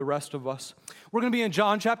the rest of us. We're going to be in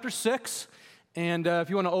John chapter 6, and if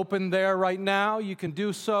you want to open there right now, you can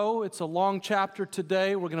do so. It's a long chapter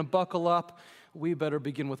today. We're going to buckle up. We better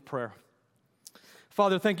begin with prayer.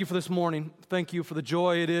 Father, thank you for this morning. Thank you for the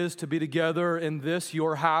joy it is to be together in this,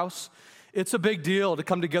 your house. It's a big deal to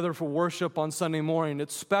come together for worship on Sunday morning.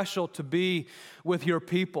 It's special to be with your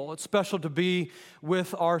people. It's special to be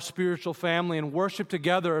with our spiritual family and worship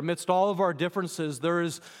together amidst all of our differences. There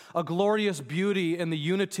is a glorious beauty in the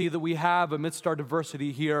unity that we have amidst our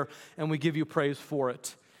diversity here, and we give you praise for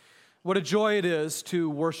it. What a joy it is to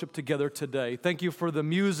worship together today. Thank you for the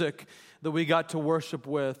music that we got to worship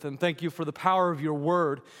with, and thank you for the power of your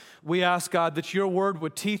word. We ask, God, that your word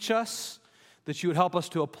would teach us, that you would help us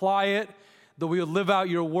to apply it, that we would live out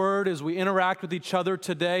your word as we interact with each other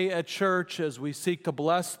today at church, as we seek to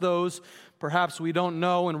bless those perhaps we don't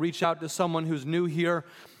know and reach out to someone who's new here.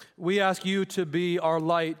 We ask you to be our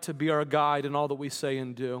light, to be our guide in all that we say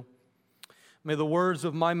and do. May the words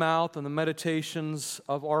of my mouth and the meditations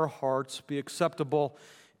of our hearts be acceptable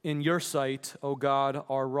in your sight, O God,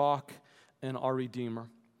 our rock and our Redeemer.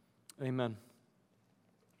 Amen.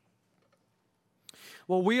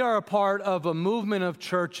 Well, we are a part of a movement of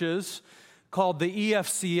churches called the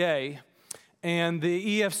EFCA, and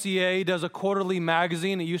the EFCA does a quarterly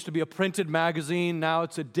magazine. It used to be a printed magazine, now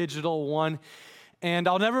it's a digital one, and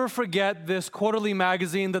I'll never forget this quarterly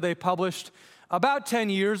magazine that they published about 10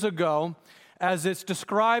 years ago, as it's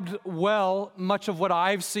described well much of what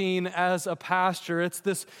I've seen as a pastor. It's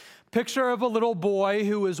this picture of a little boy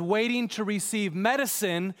who is waiting to receive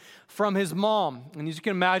medicine from his mom. And as you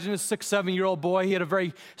can imagine, a 6, 7-year-old boy, he had a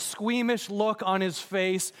very squeamish look on his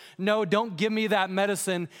face. No, don't give me that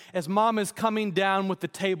medicine, as mom is coming down with the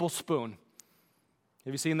tablespoon.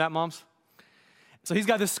 Have you seen that, moms? So he's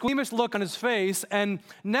got this squeamish look on his face, and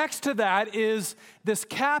next to that is this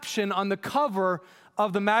caption on the cover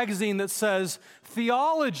of the magazine that says,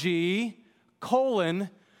 "Theology,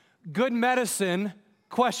 good medicine, ?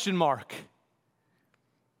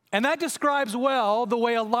 And that describes well the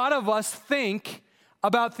way a lot of us think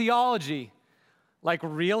about theology. Like,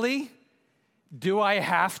 really? Do I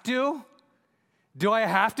have to? Do I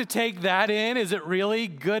have to take that in? Is it really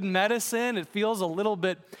good medicine? It feels a little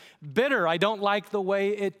bit bitter. I don't like the way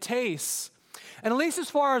it tastes. And at least as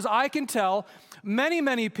far as I can tell,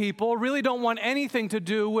 many people really don't want anything to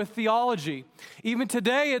do with theology. Even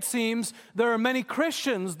today, it seems, there are many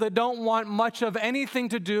Christians that don't want much of anything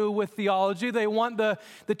to do with theology. They want the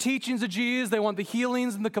teachings of Jesus, they want the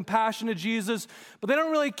healings and the compassion of Jesus, but they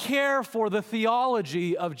don't really care for the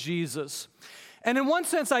theology of Jesus. And in one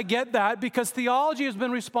sense, I get that, because theology has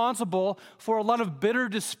been responsible for a lot of bitter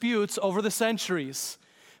disputes over the centuries.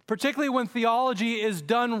 Particularly when theology is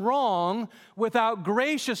done wrong, without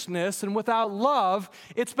graciousness and without love,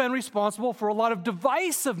 it's been responsible for a lot of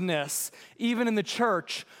divisiveness, even in the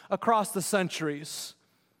church across the centuries.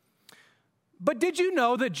 But did you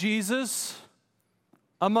know that Jesus,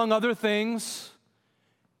 among other things,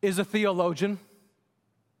 is a theologian?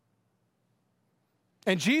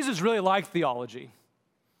 And Jesus really liked theology.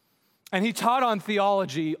 And he taught on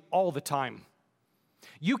theology all the time.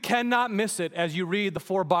 You cannot miss it as you read the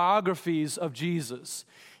 4 biographies of Jesus.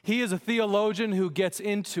 He is a theologian who gets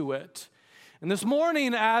into it. And this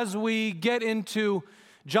morning, as we get into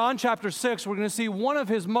John chapter 6, we're going to see one of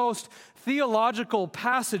his most theological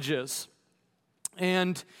passages.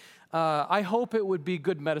 And I hope it would be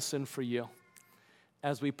good medicine for you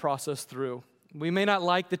as we process through. We may not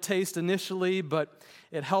like the taste initially, but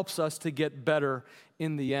it helps us to get better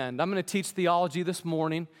in the end. I'm going to teach theology this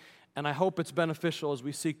morning, and I hope it's beneficial as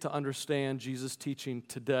we seek to understand Jesus' teaching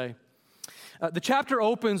today. The chapter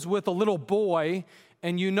opens with a little boy,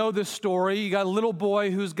 and you know this story. You got a little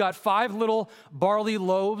boy who's got 5 little barley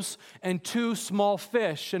loaves and 2 small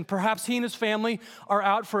fish. And perhaps he and his family are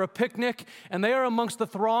out for a picnic, and they are amongst the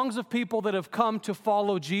throngs of people that have come to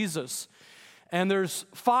follow Jesus. And there's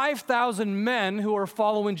 5,000 men who are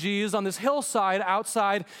following Jesus on this hillside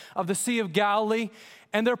outside of the Sea of Galilee.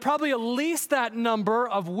 And there are probably at least that number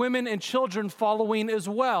of women and children following as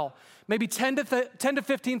well. Maybe 10 to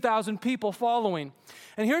 15,000 people following.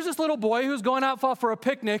 And here's this little boy who's going out for a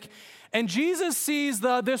picnic. And Jesus sees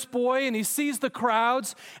this boy, and he sees the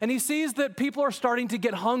crowds, and he sees that people are starting to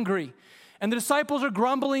get hungry. And the disciples are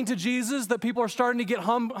grumbling to Jesus that people are starting to get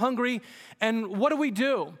hungry. And what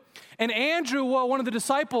do? And Andrew, one of the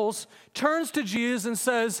disciples, turns to Jesus and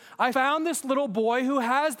says, I found this little boy who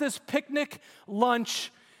has this picnic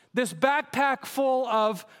lunch, this backpack full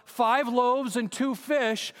of 5 loaves and 2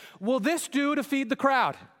 fish. Will this do to feed the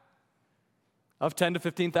crowd of 10 to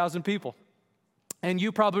 15,000 people? And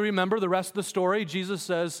you probably remember the rest of the story. Jesus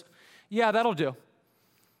says, yeah, that'll do.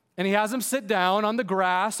 And he has them sit down on the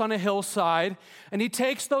grass on a hillside, and he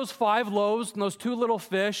takes those 5 loaves and those 2 little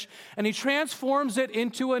fish, and he transforms it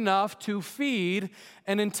into enough to feed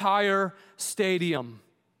an entire stadium.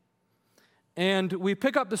 And we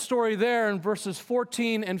pick up the story there in verses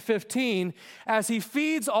 14 and 15 as he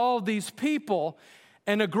feeds all of these people,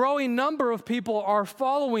 and a growing number of people are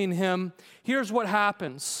following him. Here's what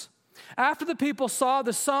happens. After the people saw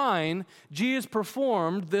the sign Jesus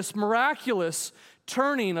performed, this miraculous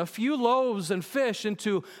turning a few loaves and fish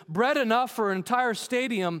into bread enough for an entire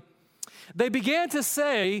stadium, they began to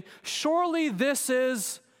say, "Surely this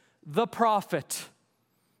is the prophet.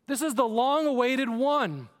 This is the long-awaited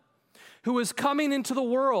one who is coming into the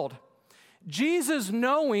world." Jesus,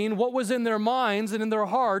 knowing what was in their minds and in their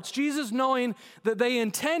hearts, Jesus knowing that they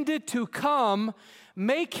intended to come,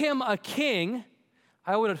 make him a king.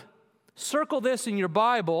 I would circle this in your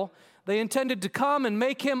Bible. They intended to come and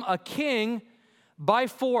make him a king by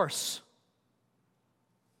force.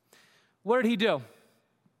 What did he do?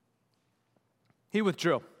 He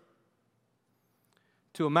withdrew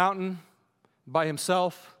to a mountain by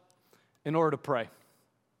himself in order to pray.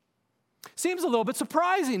 Seems a little bit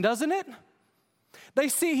surprising, doesn't it? They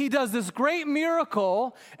see he does this great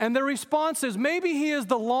miracle, and their response is, maybe he is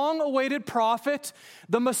the long-awaited prophet,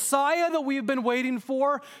 the Messiah that we've been waiting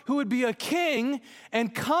for, who would be a king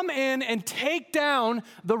and come in and take down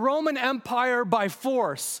the Roman Empire by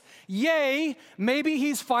force. Yay, maybe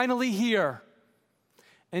he's finally here.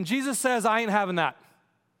 And Jesus says, I ain't having that.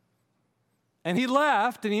 And he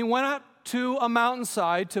left, and he went out to a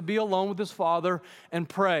mountainside to be alone with his Father and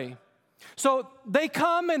pray. So they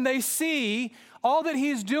come and they see all that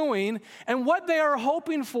he's doing, and what they are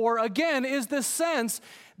hoping for, again, is this sense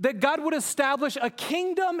that God would establish a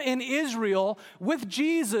kingdom in Israel with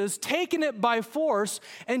Jesus, taking it by force.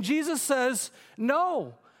 And Jesus says,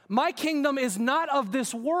 no, my kingdom is not of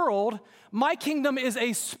this world. My kingdom is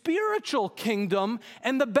a spiritual kingdom,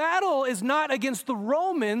 and the battle is not against the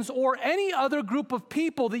Romans or any other group of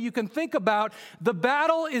people that you can think about. The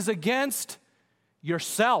battle is against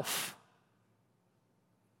yourself.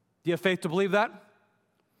 Do you have faith to believe that?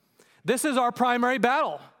 This is our primary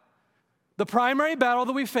battle. The primary battle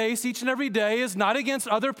that we face each and every day is not against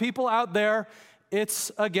other people out there.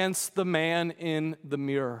 It's against the man in the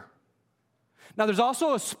mirror. Now, there's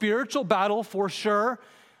also a spiritual battle for sure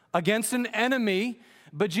against an enemy.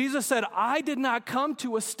 But Jesus said, I did not come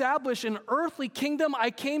to establish an earthly kingdom.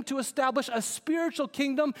 I came to establish a spiritual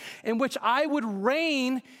kingdom in which I would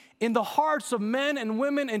reign in the hearts of men and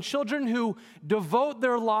women and children who devote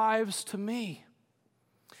their lives to me.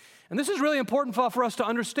 And this is really important for us to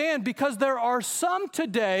understand, because there are some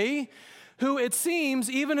today who, it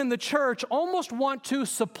seems, even in the church, almost want to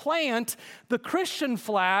supplant the Christian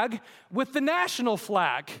flag with the national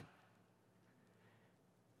flag.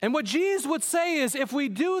 And what Jesus would say is, if we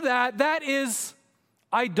do that, that is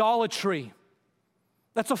idolatry.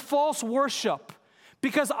 That's a false worship.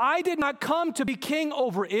 Because I did not come to be king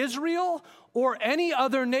over Israel or any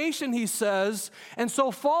other nation, he says. And so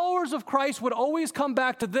followers of Christ would always come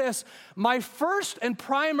back to this: my first and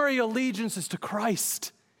primary allegiance is to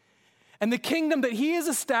Christ. And the kingdom that he is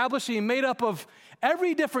establishing, made up of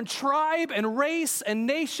every different tribe and race and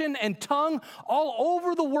nation and tongue all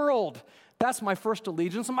over the world. That's my first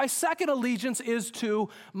allegiance. And my second allegiance is to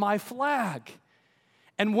my flag.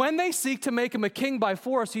 And when they seek to make him a king by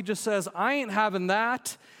force, he just says, I ain't having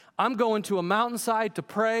that. I'm going to a mountainside to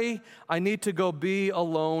pray. I need to go be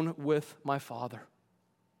alone with my Father.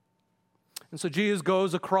 And so Jesus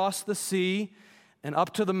goes across the sea and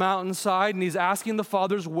up to the mountainside, and he's asking the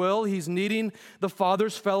Father's will. He's needing the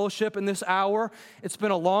Father's fellowship in this hour. It's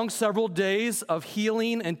been a long several days of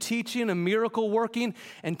healing and teaching and miracle working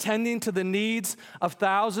and tending to the needs of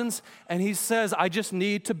thousands. And he says, I just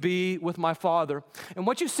need to be with my Father. And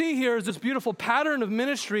what you see here is this beautiful pattern of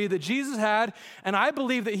ministry that Jesus had, and I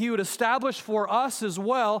believe that he would establish for us as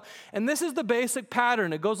well. And this is the basic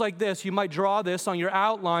pattern. It goes like this. You might draw this on your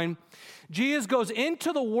outline. Jesus goes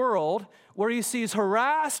into the world where he sees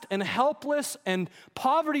harassed and helpless and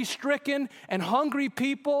poverty-stricken and hungry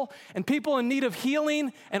people and people in need of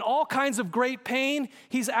healing and all kinds of great pain.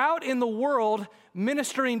 He's out in the world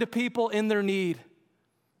ministering to people in their need.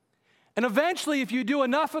 And eventually, if you do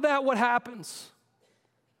enough of that, what happens?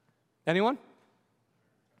 Anyone?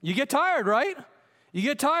 You get tired, right? You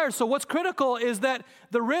get tired. So what's critical is that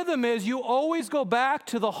the rhythm is you always go back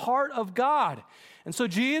to the heart of God. And so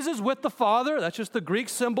Jesus is with the Father. That's just the Greek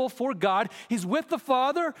symbol for God. He's with the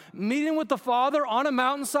Father, meeting with the Father on a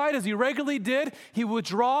mountainside as he regularly did. He would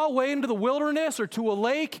draw away into the wilderness or to a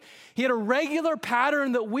lake. He had a regular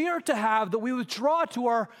pattern that we are to have, that we would draw to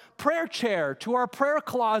our prayer chair, to our prayer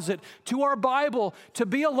closet, to our Bible, to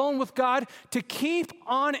be alone with God, to keep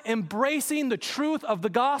on embracing the truth of the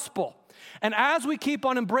gospel. And as we keep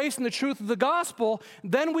on embracing the truth of the gospel,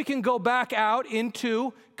 then we can go back out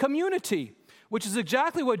into community, which is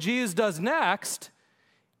exactly what Jesus does next.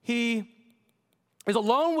 He is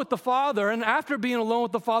alone with the Father, and after being alone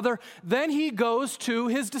with the Father, then he goes to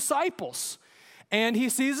his disciples. And he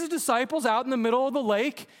sees his disciples out in the middle of the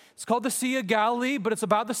lake. It's called the Sea of Galilee, but it's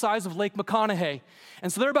about the size of Lake McConaughey.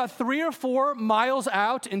 And so they're about 3 or 4 miles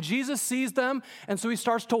out, and Jesus sees them, and so he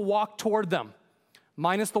starts to walk toward them,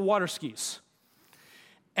 minus the water skis.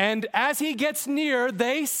 And as he gets near,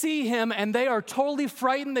 they see him and they are totally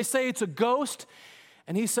frightened. They say it's a ghost.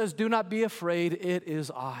 And he says, "Do not be afraid, it is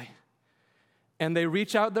I." And they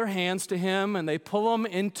reach out their hands to him and they pull him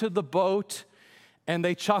into the boat and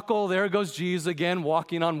they chuckle. There goes Jesus again,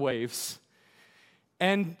 walking on waves.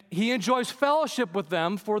 And he enjoys fellowship with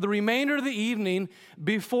them for the remainder of the evening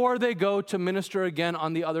before they go to minister again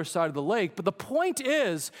on the other side of the lake. But the point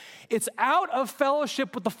is, it's out of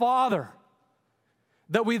fellowship with the Father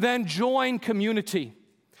that we then join community.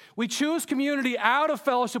 We choose community out of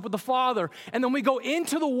fellowship with the Father, and then we go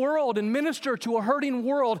into the world and minister to a hurting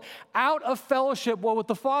world out of fellowship with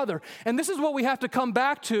the Father. And this is what we have to come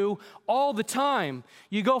back to all the time.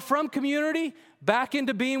 You go from community back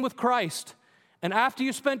into being with Christ. And after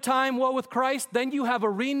you spend time with Christ, then you have a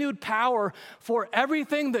renewed power for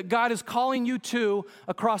everything that God is calling you to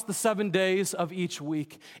across the 7 days of each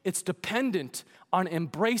week. It's dependent on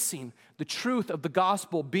embracing the truth of the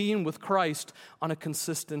gospel, being with Christ on a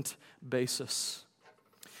consistent basis.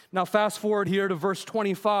 Now fast forward here to verse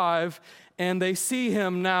 25, and they see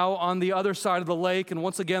him now on the other side of the lake, and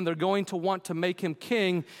once again they're going to want to make him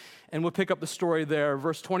king, and we'll pick up the story there,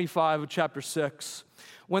 verse 25 of chapter 6.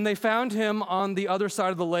 When they found him on the other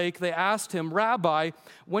side of the lake, they asked him, "Rabbi,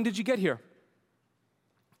 when did you get here?"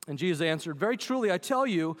 And Jesus answered, "Very truly, I tell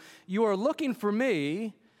you, you are looking for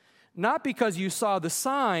me, not because you saw the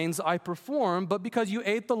signs I performed, but because you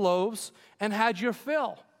ate the loaves and had your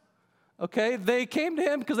fill." Okay, they came to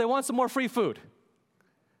him because they want some more free food.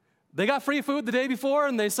 They got free food the day before,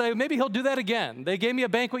 and they say, maybe he'll do that again. They gave me a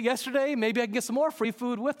banquet yesterday, maybe I can get some more free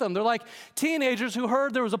food with them. They're like teenagers who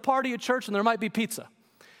heard there was a party at church and there might be pizza.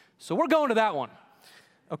 So we're going to that one,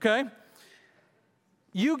 okay?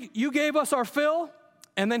 You gave us our fill,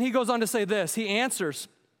 and then he goes on to say this. He answers,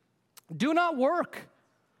 "Do not work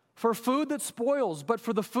for food that spoils, but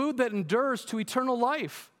for the food that endures to eternal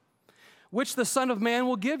life, which the Son of Man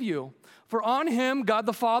will give you. For on him God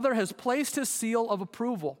the Father has placed his seal of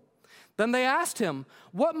approval." Then they asked him,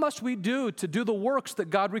 "What must we do to do the works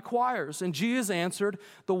that God requires?" And Jesus answered,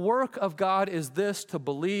 "The work of God is this, to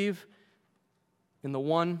believe in the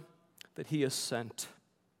one that he has sent."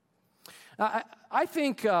 I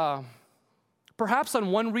think perhaps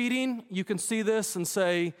on one reading you can see this and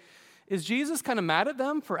say, is Jesus kind of mad at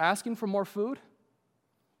them for asking for more food?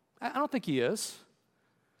 I don't think he is.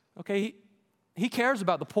 Okay, he cares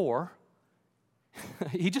about the poor.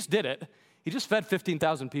 He just did it. He just fed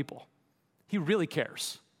 15,000 people. He really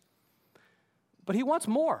cares. But he wants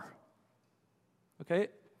more. Okay?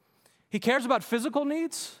 He cares about physical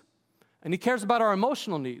needs, and he cares about our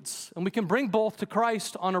emotional needs. And we can bring both to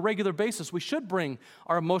Christ on a regular basis. We should bring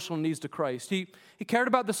our emotional needs to Christ. He cared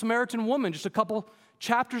about the Samaritan woman just a couple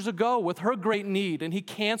chapters ago with her great need, and he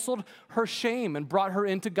canceled her shame and brought her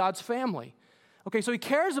into God's family. Okay, so he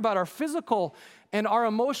cares about our physical and our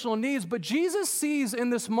emotional needs, but Jesus sees in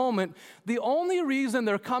this moment the only reason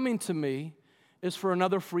they're coming to me is for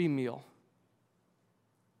another free meal.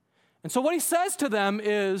 And so what he says to them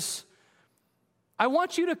is, I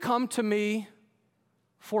want you to come to me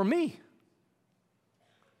for me.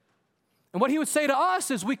 And what he would say to us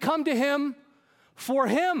is we come to him for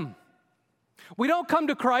him. We don't come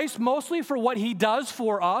to Christ mostly for what he does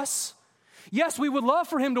for us. Yes, we would love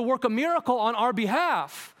for him to work a miracle on our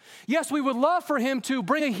behalf. Yes, we would love for him to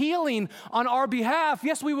bring a healing on our behalf.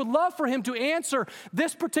 Yes, we would love for him to answer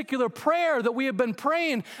this particular prayer that we have been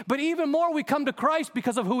praying. But even more, we come to Christ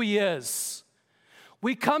because of who he is.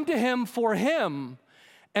 We come to him for him,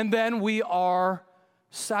 and then we are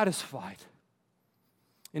satisfied.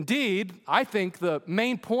 Indeed, I think the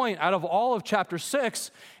main point out of all of chapter 6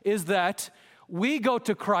 is that we go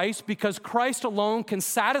to Christ because Christ alone can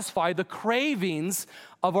satisfy the cravings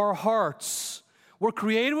of our hearts. We're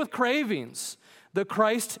created with cravings that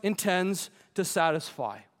Christ intends to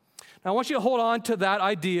satisfy. Now, I want you to hold on to that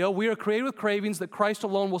idea. We are created with cravings that Christ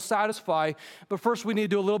alone will satisfy. But first, we need to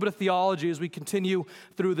do a little bit of theology as we continue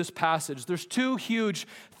through this passage. There's two huge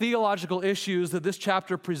theological issues that this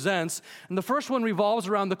chapter presents. And the first one revolves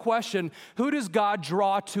around the question, who does God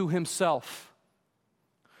draw to himself?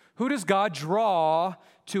 Who does God draw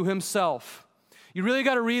to himself? You really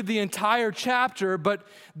got to read the entire chapter, but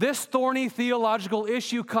this thorny theological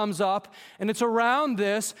issue comes up, and it's around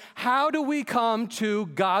this: how do we come to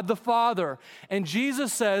God the Father? And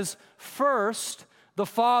Jesus says, first, the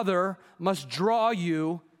Father must draw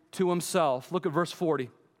you to himself. Look at verse 40.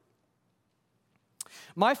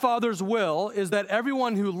 My Father's will is that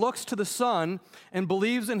everyone who looks to the Son and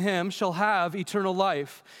believes in him shall have eternal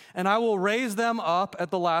life, and I will raise them up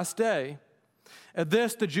at the last day. At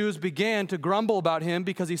this, the Jews began to grumble about him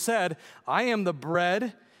because he said, I am the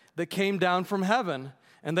bread that came down from heaven.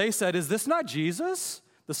 And they said, is this not Jesus,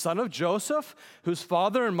 the son of Joseph, whose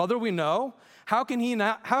father and mother we know? How can he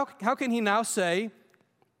now say,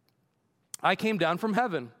 I came down from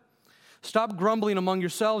heaven? Stop grumbling among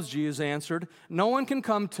yourselves, Jesus answered. No one can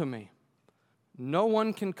come to me. No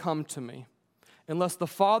one can come to me unless the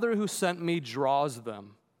Father who sent me draws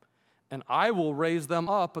them, and I will raise them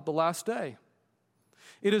up at the last day.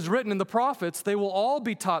 It is written in the prophets, they will all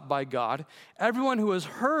be taught by God. Everyone who has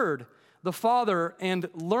heard the Father and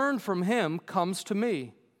learned from him comes to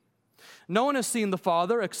me. No one has seen the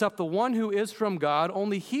Father except the one who is from God.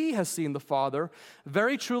 Only he has seen the Father.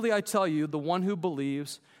 Very truly I tell you, the one who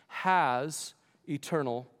believes has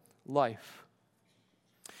eternal life.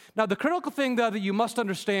 Now, the critical thing that you must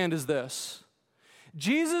understand is this.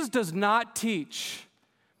 Jesus does not teach,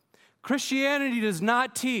 Christianity does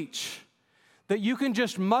not teach that you can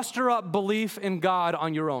just muster up belief in God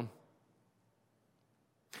on your own.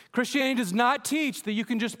 Christianity does not teach that you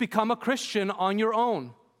can just become a Christian on your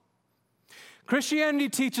own. Christianity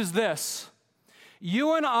teaches this: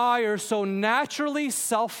 you and I are so naturally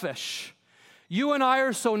selfish. You and I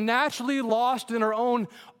are so naturally lost in our own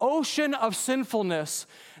ocean of sinfulness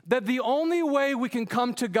that the only way we can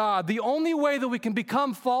come to God, the only way that we can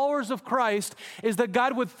become followers of Christ, is that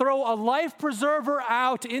God would throw a life preserver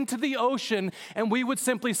out into the ocean and we would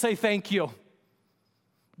simply say thank you.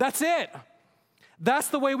 That's it. That's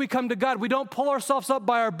the way we come to God. We don't pull ourselves up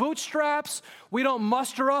by our bootstraps. We don't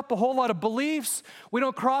muster up a whole lot of beliefs. We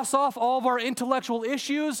don't cross off all of our intellectual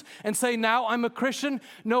issues and say, now I'm a Christian.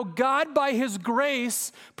 No, God, by his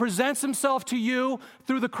grace, presents himself to you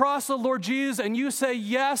through the cross of the Lord Jesus, and you say,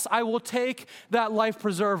 yes, I will take that life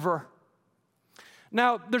preserver.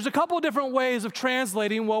 Now, there's a couple of different ways of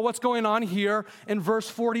translating, what's going on here in verse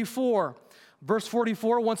 44. Verse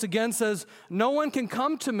 44 once again says, no one can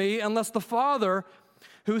come to me unless the Father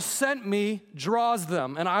who sent me draws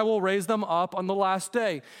them, and I will raise them up on the last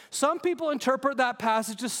day. Some people interpret that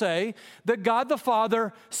passage to say that God the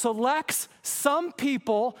Father selects some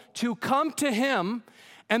people to come to him,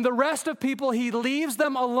 and the rest of people, he leaves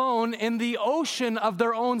them alone in the ocean of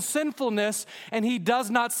their own sinfulness, and he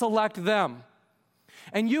does not select them.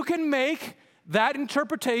 And you can make that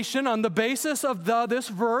interpretation on the basis of this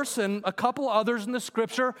verse and a couple others in the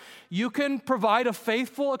scripture. You can provide a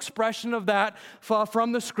faithful expression of that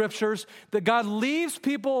from the scriptures, that God leaves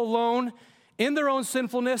people alone in their own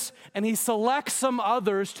sinfulness and he selects some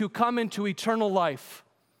others to come into eternal life.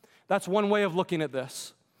 That's one way of looking at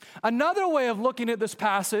this. Another way of looking at this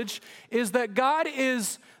passage is that God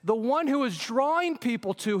is the one who is drawing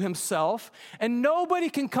people to himself, and nobody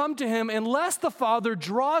can come to him unless the Father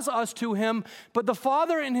draws us to him, but the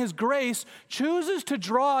Father in his grace chooses to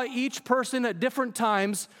draw each person at different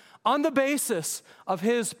times on the basis of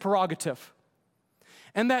his prerogative.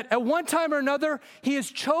 And that at one time or another, he has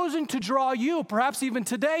chosen to draw you. Perhaps even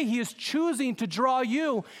today, he is choosing to draw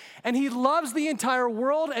you, and he loves the entire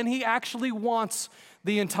world, and he actually wants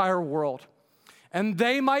the entire world. And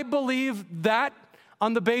they might believe that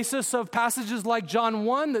on the basis of passages like John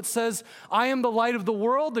 1 that says, I am the light of the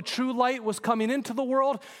world. The true light was coming into the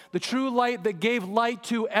world. The true light that gave light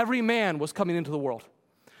to every man was coming into the world.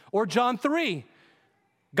 Or John 3,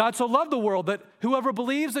 God so loved the world that whoever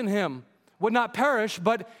believes in him would not perish,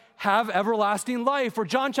 but have everlasting life. Or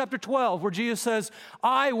John chapter 12, where Jesus says,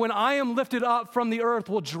 when I am lifted up from the earth,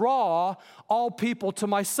 will draw all people to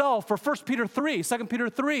myself. Or 2 Peter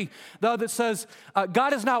 3, that says,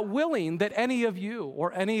 God is not willing that any of you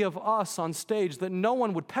or any of us on stage, that no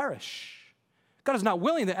one would perish. God is not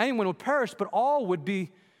willing that anyone would perish, but all would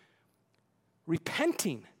be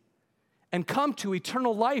repenting and come to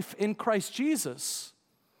eternal life in Christ Jesus.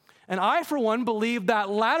 And I, for one, believe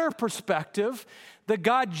that latter perspective, that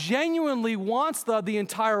God genuinely wants the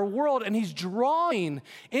entire world, and he's drawing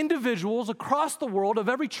individuals across the world of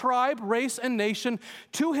every tribe, race, and nation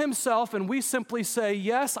to himself, and we simply say,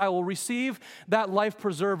 yes, I will receive that life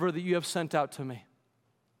preserver that you have sent out to me.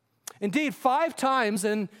 Indeed, 5 times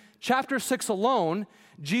in chapter 6 alone,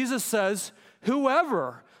 Jesus says,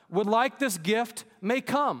 whoever would like this gift may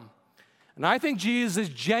come. And I think Jesus is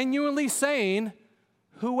genuinely saying,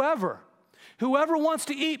 whoever. Whoever wants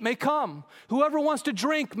to eat may come. Whoever wants to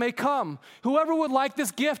drink may come. Whoever would like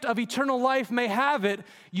this gift of eternal life may have it.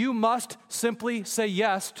 You must simply say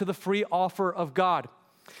yes to the free offer of God.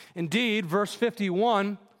 Indeed, verse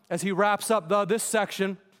 51, as he wraps up this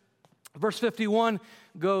section, verse 51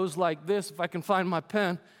 goes like this, if I can find my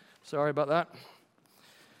pen. Sorry about that.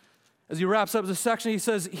 As he wraps up this section, he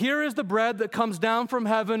says, here is the bread that comes down from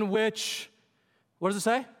heaven, which, what does it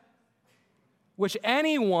say? Which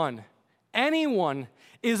anyone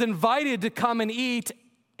is invited to come and eat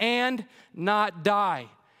and not die.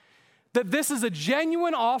 That this is a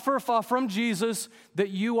genuine offer from Jesus, that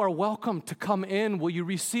you are welcome to come in. Will you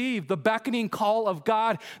receive the beckoning call of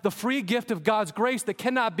God, the free gift of God's grace that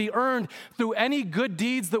cannot be earned through any good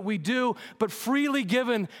deeds that we do, but freely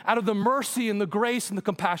given out of the mercy and the grace and the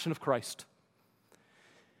compassion of Christ.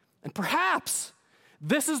 And perhaps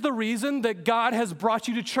this is the reason that God has brought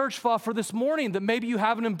you to church for this morning, that maybe you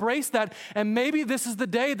haven't embraced that, and maybe this is the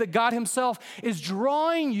day that God himself is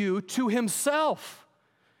drawing you to himself,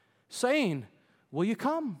 saying, will you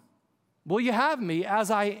come? Will you have me as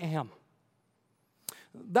I am?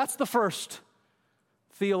 That's the first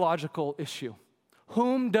theological issue.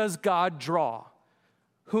 Whom does God draw?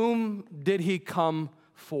 Whom did he come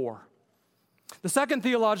for? The second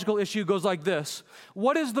theological issue goes like this.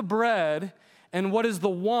 What is the bread and what is the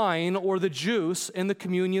wine or the juice in the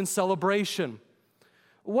communion celebration?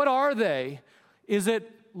 What are they? Is it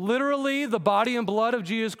literally the body and blood of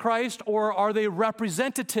Jesus Christ, or are they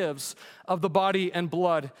representatives of the body and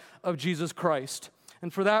blood of Jesus Christ?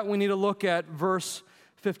 And for that, we need to look at verse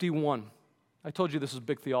 51. I told you this is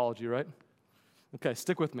big theology, right? Okay,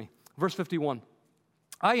 stick with me. Verse 51.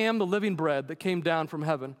 I am the living bread that came down from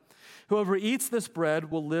heaven. Whoever eats this bread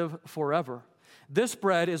will live forever. This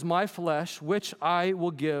bread is my flesh, which I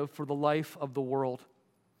will give for the life of the world.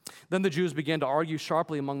 Then the Jews began to argue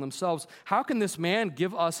sharply among themselves, how can this man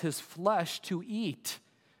give us his flesh to eat?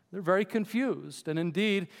 They're very confused. And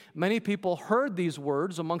indeed, many people heard these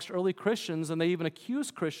words amongst early Christians, and they even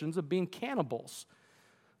accused Christians of being cannibals.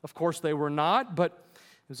 Of course, they were not, but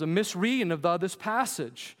it was a misreading of this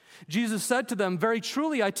passage. Jesus said to them, very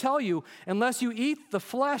truly, I tell you, unless you eat the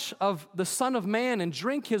flesh of the Son of Man and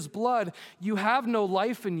drink his blood, you have no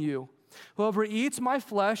life in you. Whoever eats my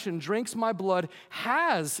flesh and drinks my blood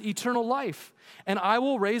has eternal life, and I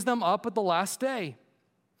will raise them up at the last day.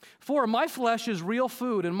 For my flesh is real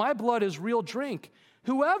food, and my blood is real drink.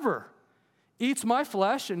 Whoever eats my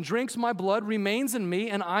flesh and drinks my blood remains in me,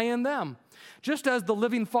 and I in them. Just as the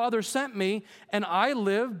living Father sent me, and I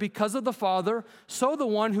live because of the Father, so the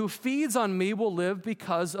one who feeds on me will live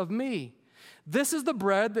because of me. This is the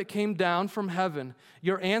bread that came down from heaven.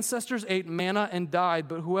 Your ancestors ate manna and died,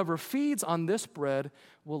 but whoever feeds on this bread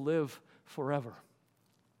will live forever.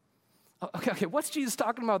 Okay, what's Jesus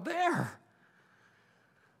talking about there?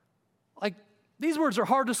 Like, these words are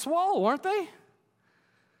hard to swallow, aren't they?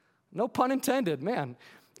 No pun intended, man.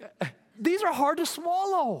 These are hard to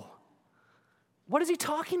swallow. What is he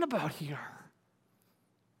talking about here?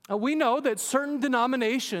 We know that certain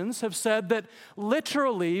denominations have said that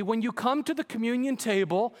literally when you come to the communion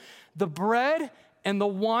table, the bread and the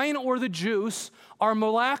wine or the juice are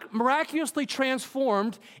miraculously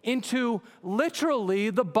transformed into literally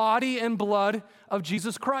the body and blood of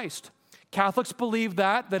Jesus Christ. Catholics believe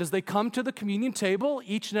that as they come to the communion table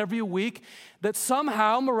each and every week, that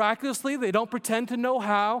somehow, miraculously, they don't pretend to know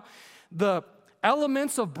how, the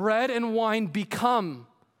elements of bread and wine become,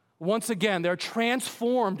 once again, they're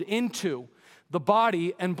transformed into the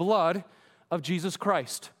body and blood of Jesus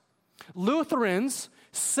Christ. Lutherans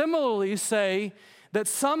similarly say that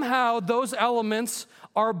somehow those elements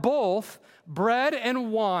are both bread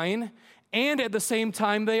and wine, and at the same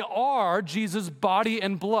time they are Jesus' body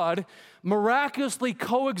and blood, miraculously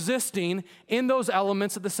coexisting in those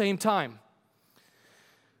elements at the same time.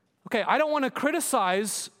 Okay, I don't want to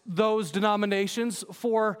criticize those denominations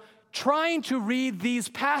for trying to read these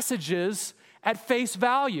passages at face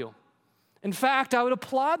value. In fact, I would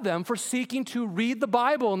applaud them for seeking to read the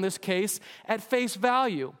Bible, in this case, at face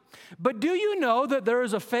value. But do you know that there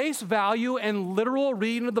is a face value and literal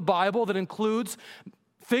reading of the Bible that includes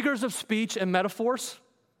figures of speech and metaphors?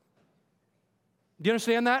 Do you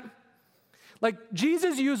understand that? Like,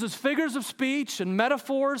 Jesus uses figures of speech and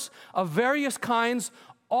metaphors of various kinds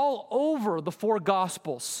all over the four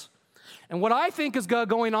Gospels. And what I think is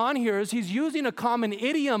going on here is he's using a common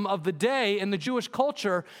idiom of the day in the Jewish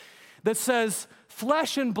culture that says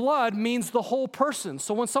flesh and blood means the whole person.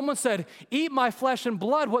 So when someone said, eat my flesh and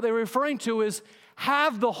blood, what they're referring to is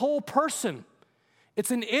have the whole person.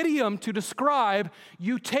 It's an idiom to describe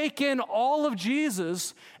you take in all of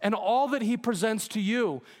Jesus and all that he presents to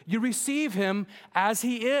you. You receive him as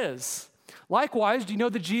he is. Likewise, do you know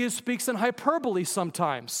that Jesus speaks in hyperbole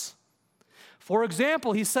sometimes? For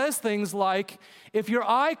example, he says things like, if your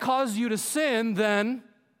eye causes you to sin, then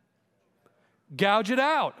gouge it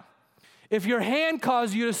out. If your hand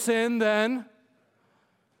causes you to sin, then,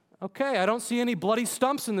 okay, I don't see any bloody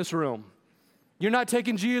stumps in this room. You're not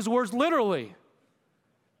taking Jesus' words literally.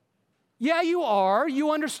 Yeah, you are.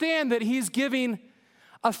 You understand that he's giving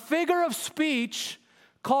a figure of speech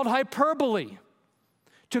called hyperbole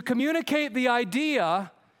to communicate the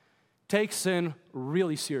idea, take sin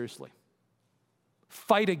really seriously.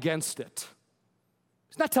 Fight against it.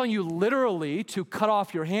 He's not telling you literally to cut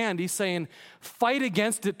off your hand. He's saying fight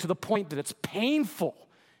against it to the point that it's painful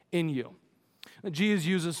in you. Jesus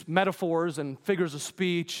uses metaphors and figures of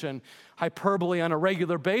speech and hyperbole on a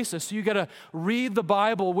regular basis. So you got to read the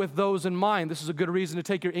Bible with those in mind. This is a good reason to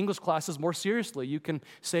take your English classes more seriously. You can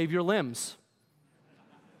save your limbs.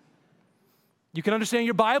 You can understand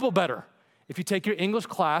your Bible better if you take your English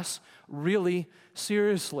class really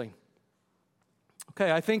seriously.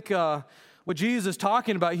 Okay, I think what Jesus is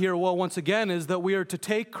talking about here, well, once again, is that we are to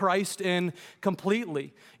take Christ in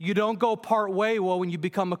completely. You don't go part way, when you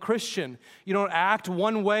become a Christian. You don't act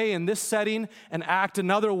one way in this setting and act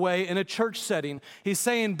another way in a church setting. He's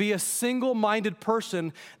saying be a single-minded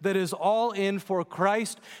person that is all in for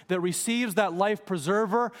Christ, that receives that life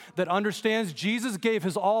preserver, that understands Jesus gave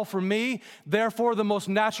his all for me, therefore the most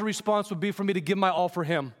natural response would be for me to give my all for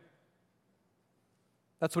him.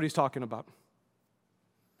 That's what he's talking about.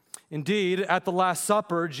 Indeed, at the Last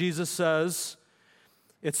Supper, Jesus says,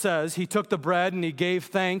 he took the bread and he gave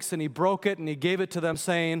thanks and he broke it and he gave it to them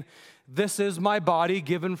saying, this is my body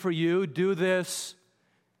given for you. Do this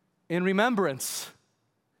in remembrance.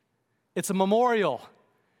 It's a memorial.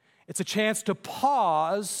 It's a chance to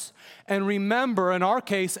pause and remember, in our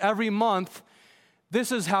case, every month,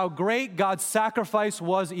 this is how great God's sacrifice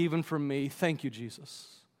was even for me. Thank you,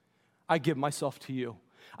 Jesus. I give myself to you.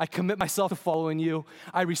 I commit myself to following you.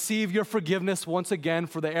 I receive your forgiveness once again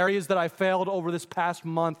for the areas that I failed over this past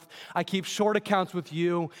month. I keep short accounts with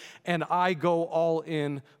you, and I go all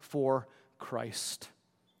in for Christ.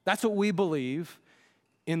 That's what we believe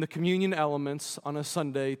in the communion elements on a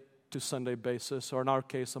Sunday-to-Sunday basis, or in our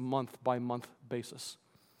case, a month-by-month basis.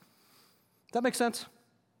 Does that make sense?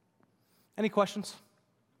 Any questions?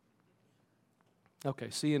 Okay,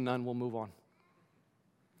 seeing none, we'll move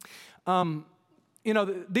on.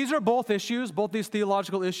 These are both issues, both these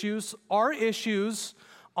theological issues, are issues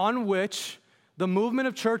on which the movement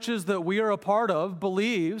of churches that we are a part of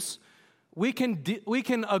believes we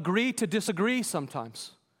can agree to disagree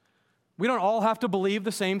sometimes. We don't all have to believe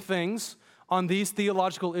the same things on these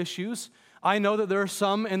theological issues. I know that there are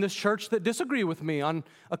some in this church that disagree with me on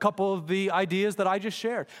a couple of the ideas that I just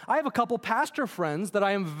shared. I have a couple pastor friends that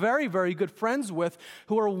I am very, very good friends with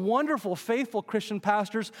who are wonderful, faithful Christian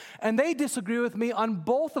pastors, and they disagree with me on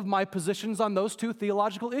both of my positions on those two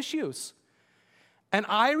theological issues. And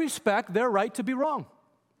I respect their right to be wrong.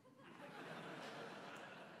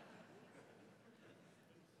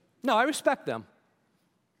 No, I respect them,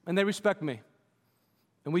 and they respect me,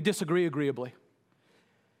 and we disagree agreeably.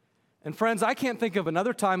 And friends, I can't think of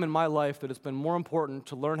another time in my life that it's been more important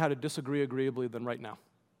to learn how to disagree agreeably than right now.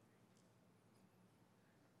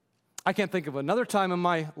 I can't think of another time in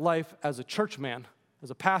my life as a church man, as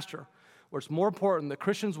a pastor, where it's more important that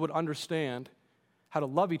Christians would understand how to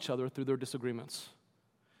love each other through their disagreements.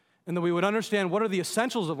 And that we would understand what are the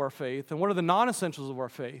essentials of our faith and what are the non-essentials of our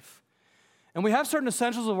faith. And we have certain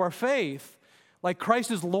essentials of our faith, like Christ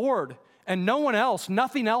is Lord, and no one else,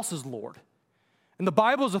 nothing else is Lord. And the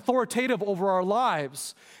Bible is authoritative over our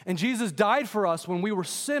lives. And Jesus died for us when we were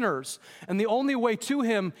sinners. And the only way to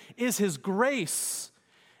him is his grace.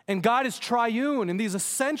 And God is triune in these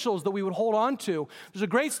essentials that we would hold on to. There's a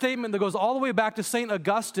great statement that goes all the way back to St.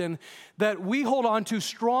 Augustine that we hold on to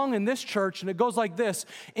strong in this church. And it goes like this: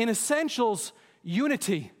 in essentials,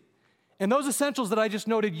 unity. In those essentials that I just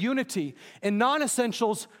noted, unity. In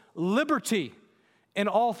non-essentials, liberty. In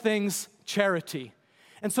all things, charity.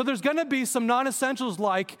 And so there's going to be some non-essentials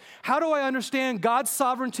like, how do I understand God's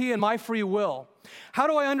sovereignty and my free will? How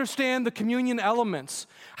do I understand the communion elements?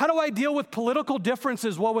 How do I deal with political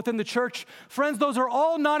differences while within the church? Friends, those are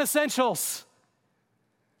all non-essentials.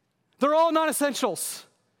 They're all non-essentials.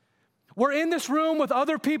 We're in this room with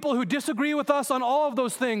other people who disagree with us on all of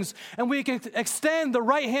those things, and we can extend the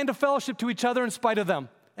right hand of fellowship to each other in spite of them.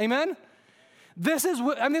 Amen? This is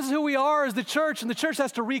who we are as the church, and the church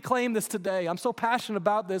has to reclaim this today. I'm so passionate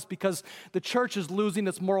about this because the church is losing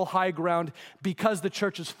its moral high ground because the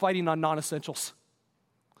church is fighting on non-essentials.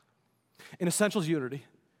 In essentials, unity.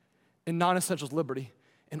 In non-essentials, liberty.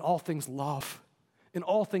 In all things, love. In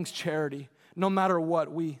all things, charity. No matter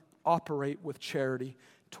what, we operate with charity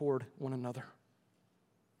toward one another.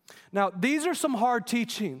 Now, these are some hard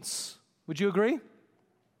teachings. Would you agree?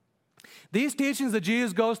 These teachings that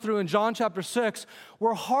Jesus goes through in John chapter 6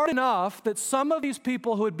 were hard enough that some of these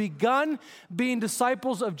people who had begun being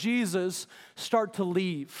disciples of Jesus start to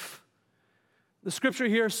leave. The scripture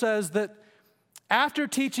here says that after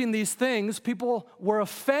teaching these things, people were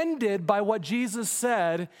offended by what Jesus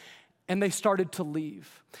said, and they started to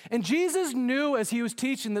leave. And Jesus knew as he was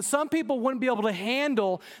teaching that some people wouldn't be able to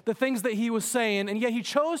handle the things that he was saying, and yet he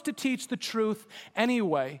chose to teach the truth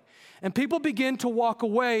anyway. And people begin to walk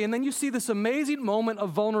away, and then you see this amazing moment of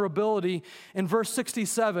vulnerability in verse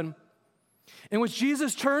 67, in which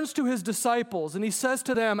Jesus turns to his disciples, and he says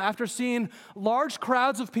to them, after seeing large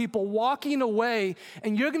crowds of people walking away,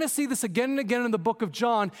 and you're going to see this again and again in the book of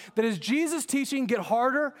John, that as Jesus' teaching get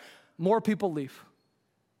harder, more people leave.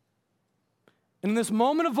 And in this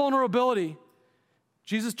moment of vulnerability,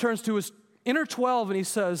 Jesus turns to his inner 12 and he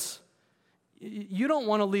says, you don't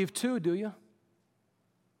want to leave too, do you?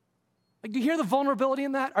 Like, do you hear the vulnerability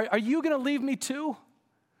in that? Are you going to leave me too?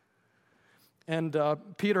 And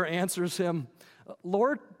Peter answers him,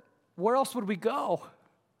 Lord, where else would we go?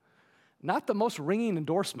 Not the most ringing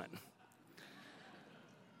endorsement.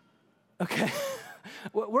 Okay,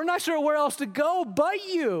 we're not sure where else to go but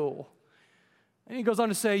you. And he goes on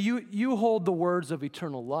to say, you hold the words of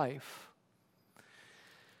eternal life.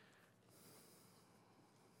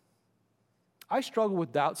 I struggle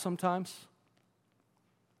with doubt sometimes.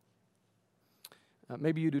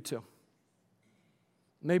 Maybe you do too.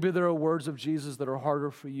 Maybe there are words of Jesus that are harder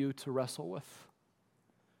for you to wrestle with.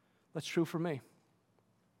 That's true for me.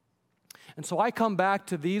 And so I come back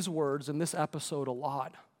to these words in this episode a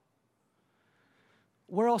lot.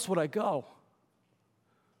 Where else would I go?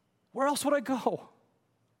 Where else would I go?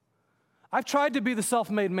 I've tried to be the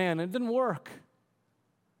self-made man, and it didn't work.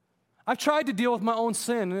 I've tried to deal with my own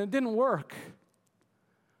sin, and it didn't work.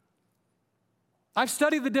 I've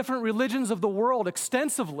studied the different religions of the world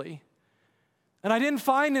extensively, and I didn't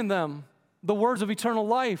find in them the words of eternal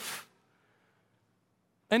life.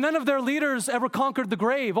 And none of their leaders ever conquered the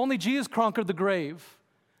grave. Only Jesus conquered the grave.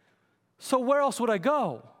 So where else would I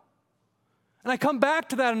go? And I come back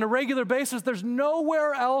to that on a regular basis. There's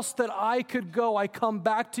nowhere else that I could go. I come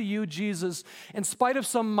back to you, Jesus. In spite of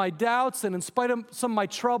some of my doubts and in spite of some of my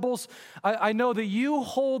troubles, I know that you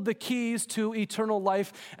hold the keys to eternal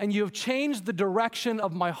life, and you have changed the direction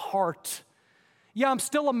of my heart. Yeah, I'm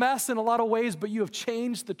still a mess in a lot of ways, but you have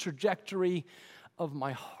changed the trajectory of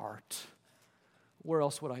my heart. Where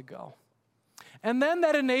else would I go? And then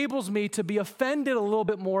that enables me to be offended a little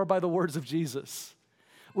bit more by the words of Jesus.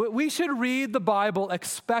 We should read the Bible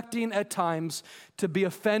expecting at times to be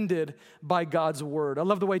offended by God's word. I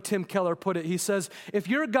love the way Tim Keller put it. He says, if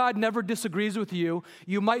your God never disagrees with you,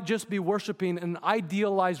 you might just be worshiping an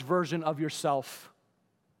idealized version of yourself.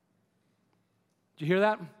 Did you hear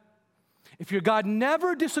that? If your God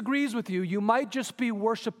never disagrees with you, you might just be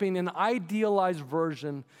worshiping an idealized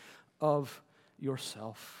version of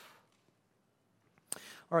yourself.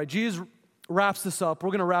 All right, Jesus wraps this up.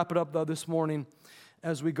 We're going to wrap it up, though, this morning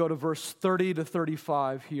as we go to verse 30 to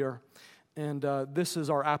 35 here. And this is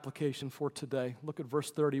our application for today. Look at verse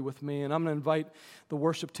 30 with me. And I'm going to invite the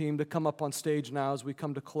worship team to come up on stage now as we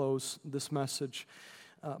come to close this message.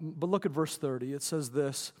 But look at verse 30. It says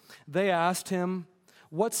this, they asked him,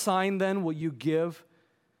 what sign then will you give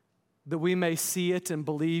that we may see it and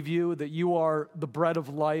believe you, that you are the bread of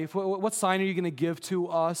life? What sign are you going to give to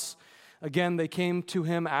us? Again, they came to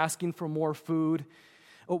him asking for more food.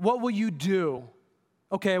 What will you do?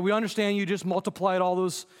 Okay, we understand you just multiplied all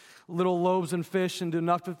those little loaves and fish and did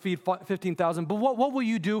enough to feed 15,000, but what will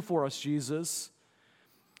you do for us, Jesus?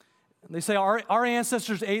 And they say, our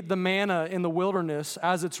ancestors ate the manna in the wilderness,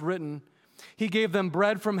 as it's written. He gave them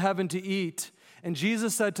bread from heaven to eat. And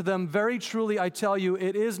Jesus said to them, very truly I tell you,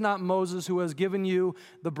 it is not Moses who has given you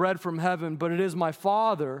the bread from heaven, but it is my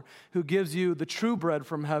Father who gives you the true bread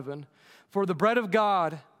from heaven. For the bread of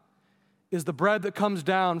God is the bread that comes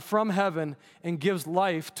down from heaven and gives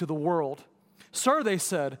life to the world. Sir, they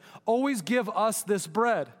said, always give us this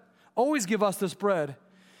bread. Always give us this bread.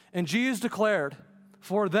 And Jesus declared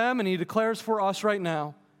for them, and he declares for us right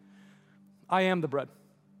now, I am the bread.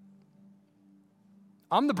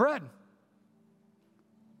 I'm the bread.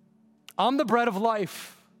 I'm the bread of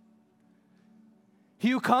life. He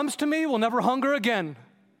who comes to me will never hunger again,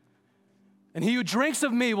 and he who drinks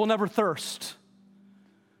of me will never thirst.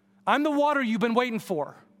 I'm the water you've been waiting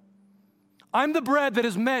for. I'm the bread that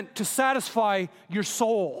is meant to satisfy your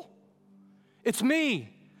soul. It's me.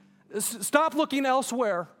 Stop looking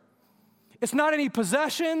elsewhere. It's not any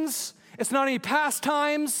possessions. It's not any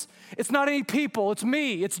pastimes. It's not any people. It's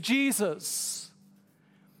me. It's Jesus.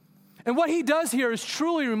 And what he does here is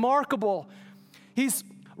truly remarkable. He's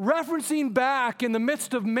referencing back in the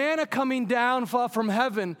midst of manna coming down from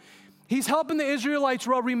heaven. He's helping the Israelites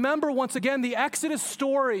remember once again the Exodus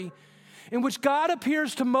story in which God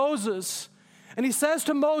appears to Moses and he says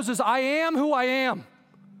to Moses, I am who I am.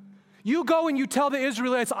 You go and you tell the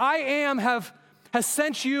Israelites, I am has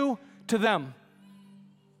sent you to them.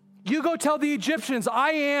 You go tell the Egyptians,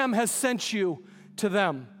 I am has sent you to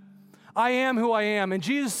them. I am who I am. And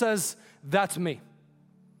Jesus says, that's me.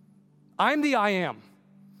 I'm the I am.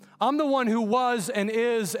 I'm the one who was and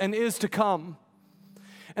is to come.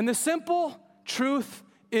 And the simple truth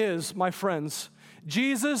is, my friends,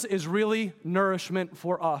 Jesus is really nourishment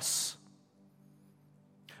for us.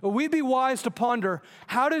 We'd be wise to ponder,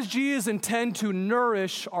 how does Jesus intend to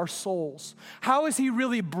nourish our souls? How is he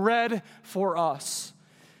really bread for us?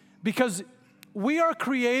 Because we are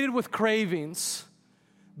created with cravings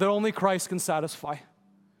that only Christ can satisfy.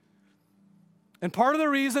 And part of the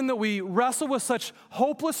reason that we wrestle with such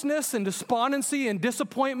hopelessness and despondency and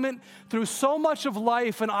disappointment through so much of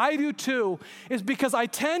life, and I do too, is because I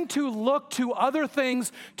tend to look to other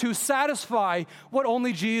things to satisfy what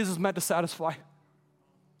only Jesus is meant to satisfy.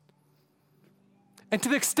 And to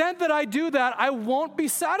the extent that I do that, I won't be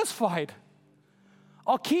satisfied.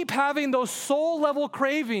 I'll keep having those soul-level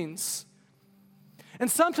cravings. And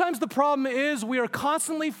sometimes the problem is we are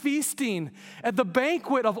constantly feasting at the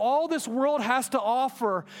banquet of all this world has to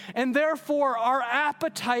offer, and therefore our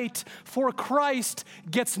appetite for Christ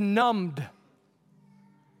gets numbed.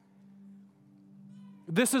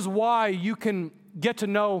 This is why you can get to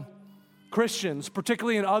know Christians,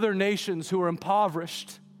 particularly in other nations who are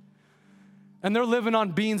impoverished, and they're living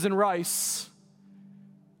on beans and rice,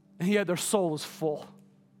 and yet their soul is full.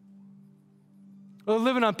 They're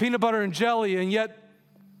living on peanut butter and jelly, and yet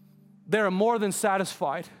they're more than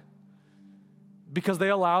satisfied because they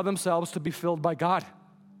allow themselves to be filled by God.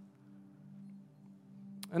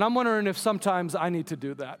 And I'm wondering if sometimes I need to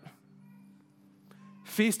do that.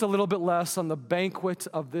 Feast a little bit less on the banquet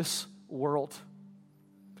of this world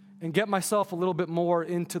and get myself a little bit more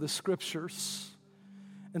into the scriptures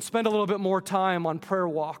and spend a little bit more time on prayer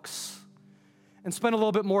walks and spend a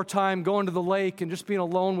little bit more time going to the lake and just being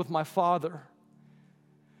alone with my Father.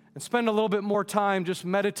 And spend a little bit more time just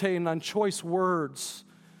meditating on choice words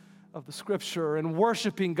of the scripture and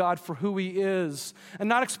worshiping God for who he is and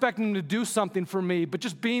not expecting him to do something for me, but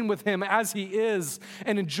just being with him as he is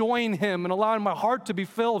and enjoying him and allowing my heart to be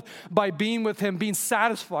filled by being with him, being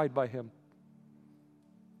satisfied by him.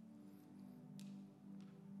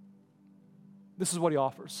 This is what he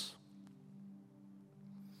offers.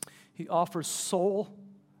 He offers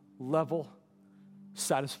soul-level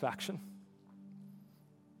satisfaction.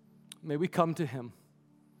 May we come to him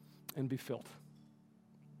and be filled.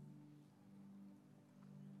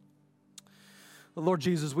 Lord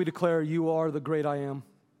Jesus, we declare you are the great I am.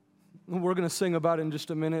 We're going to sing about it in just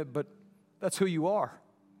a minute, but that's who you are.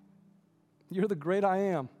 You're the great I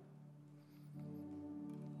am.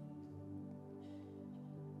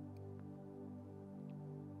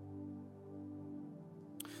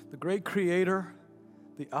 The great creator,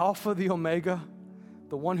 the Alpha, the Omega,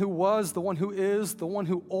 the one who was, the one who is, the one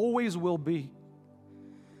who always will be.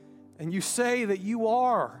 And you say that you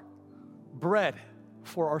are bread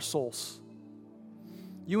for our souls.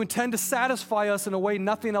 You intend to satisfy us in a way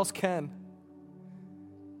nothing else can.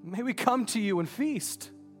 May we come to you and feast.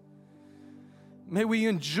 May we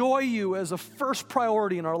enjoy you as a first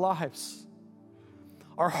priority in our lives.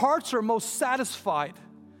 Our hearts are most satisfied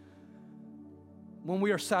when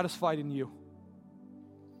we are satisfied in you.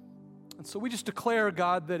 And so we just declare,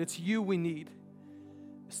 God, that it's you we need.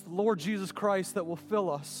 It's the Lord Jesus Christ that will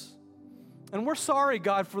fill us. And we're sorry,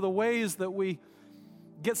 God, for the ways that we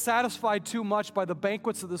get satisfied too much by the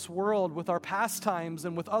banquets of this world with our pastimes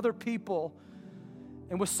and with other people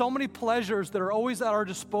and with so many pleasures that are always at our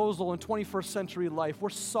disposal in 21st century life. We're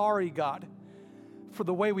sorry, God, for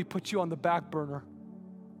the way we put you on the back burner.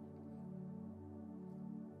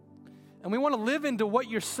 And we want to live into what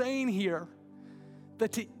you're saying here,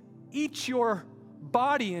 that to eat your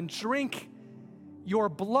body and drink your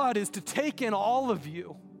blood is to take in all of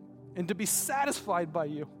you and to be satisfied by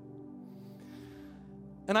you.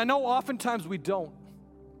 And I know oftentimes we don't,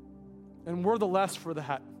 and we're the less for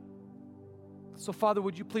that. So, Father,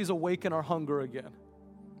 would you please awaken our hunger again,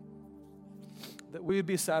 that we would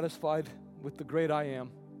be satisfied with the great I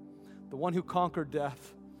am, the one who conquered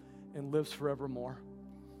death and lives forevermore.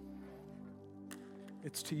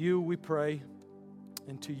 It's to you we pray,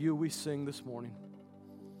 and to you we sing this morning.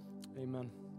 Amen.